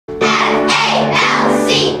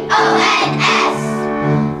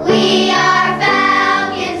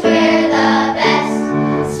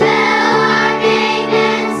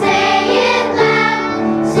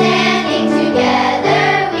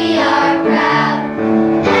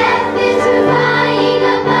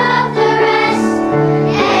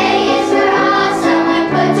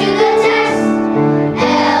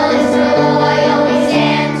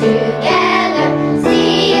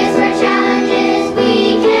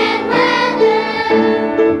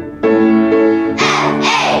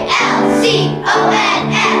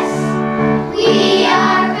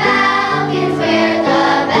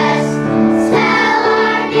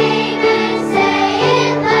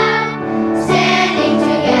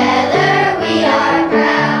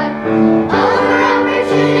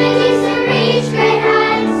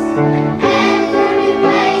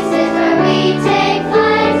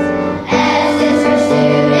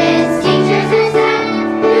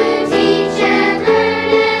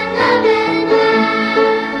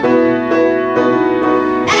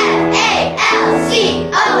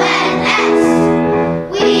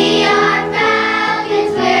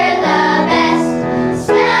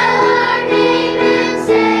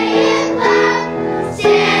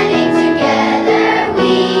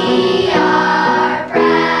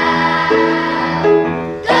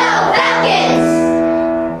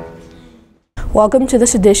Welcome to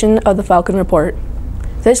this edition of the Falcon Report.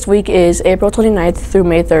 This week is April 29th through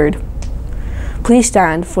May 3rd. Please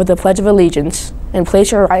stand for the Pledge of Allegiance and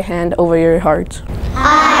place your right hand over your heart.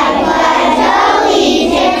 I pledge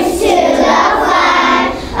allegiance to the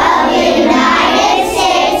flag of the United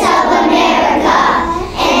States of America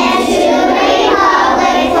and to the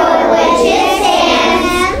republic for which it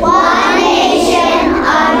stands, one nation,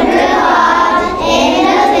 under God,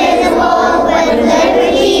 indivisible, with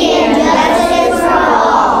liberty and justice for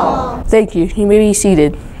all. Thank you. You may be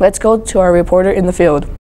seated. Let's go to our reporter in the field.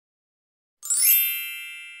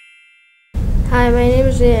 Hi, my name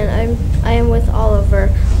is Dan. I am with Oliver.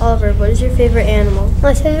 Oliver, what is your favorite animal?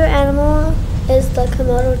 My favorite animal is the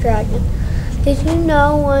Komodo dragon. Did you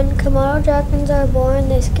know when Komodo dragons are born,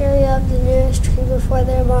 they scurry up the nearest tree before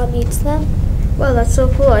their mom eats them? Wow, that's so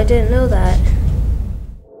cool. I didn't know that.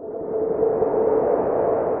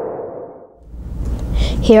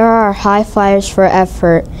 Here are our high flyers for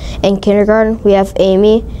effort. In kindergarten, we have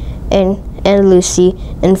Amy and Lucy.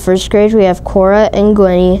 In first grade, we have Cora and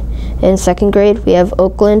Gwenny. In second grade, we have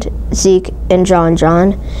Oakland, Zeke, and John.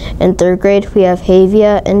 In third grade, we have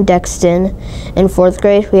Havia and Dexton. In fourth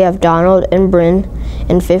grade, we have Donald and Bryn.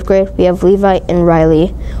 In fifth grade, we have Levi and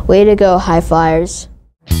Riley. Way to go, high flyers.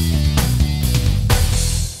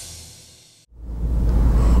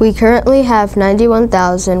 We currently have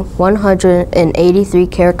 91,183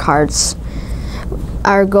 care cards.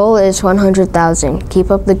 Our goal is 100,000. Keep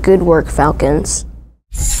up the good work, Falcons.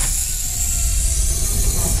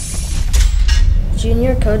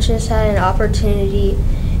 Junior coaches had an opportunity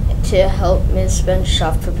to help Ms.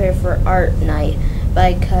 Benshoff prepare for art night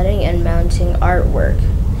by cutting and mounting artwork,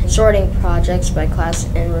 sorting projects by class,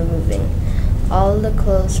 and removing all the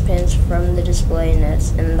clothespins from the display nets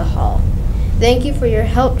in the hall. Thank you for your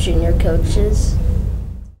help, junior coaches.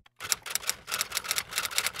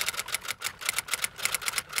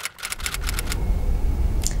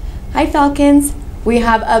 Hi Falcons! We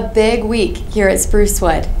have a big week here at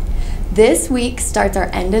Sprucewood. This week starts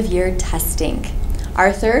our end of year testing.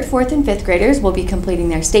 Our 3rd, 4th, and 5th graders will be completing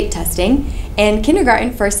their state testing, and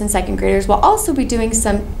kindergarten, 1st, and 2nd graders will also be doing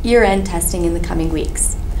some year-end testing in the coming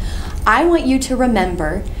weeks. I want you to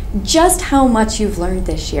remember just how much you've learned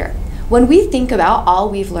this year. When we think about all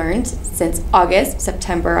we've learned since August,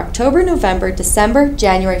 September, October, November, December,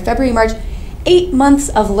 January, February, March, 8 months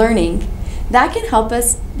of learning, that can help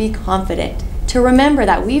us be confident to remember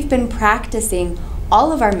that we've been practicing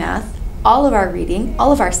all of our math, all of our reading,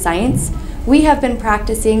 all of our science. We have been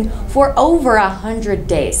practicing for over 100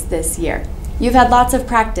 days this year. You've had lots of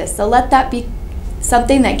practice, so let that be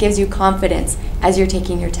something that gives you confidence as you're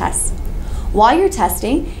taking your tests. While you're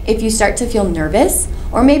testing, if you start to feel nervous,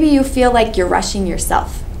 or maybe you feel like you're rushing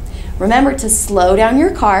yourself, remember to slow down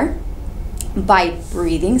your car by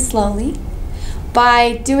breathing slowly,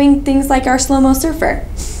 by doing things like our slow-mo surfer.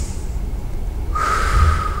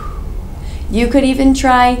 You could even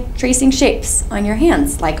try tracing shapes on your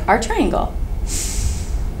hands, like our triangle.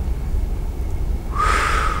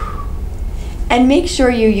 And make sure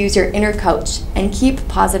you use your inner coach and keep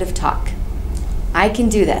positive talk. I can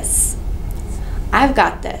do this. I've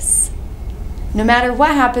got this. No matter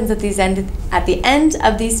what happens at the end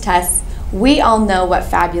of these tests, we all know what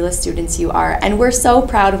fabulous students you are, and we're so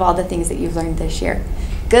proud of all the things that you've learned this year.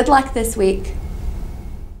 Good luck this week.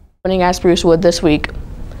 Happening at Sprucewood this week.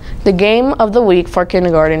 The game of the week for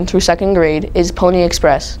kindergarten through 2nd grade is Pony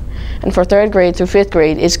Express, and for 3rd grade through 5th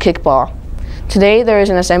grade is kickball. Today there is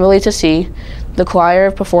an assembly to see the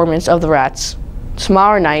choir performance of the Rats.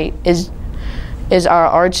 Tomorrow night is our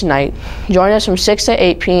arts night. Join us from 6 to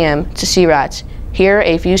 8 p.m. to see Rats, hear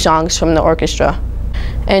a few songs from the orchestra,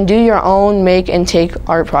 and do your own make and take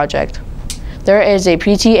art project. There is a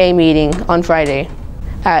PTA meeting on Friday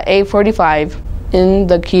at 8:45 in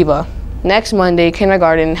the Kiva. Next Monday,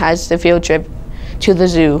 kindergarten has the field trip to the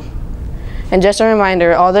zoo. And just a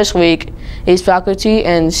reminder, all this week is Faculty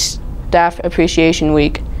and Staff Appreciation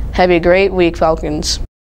Week. Have a great week, Falcons.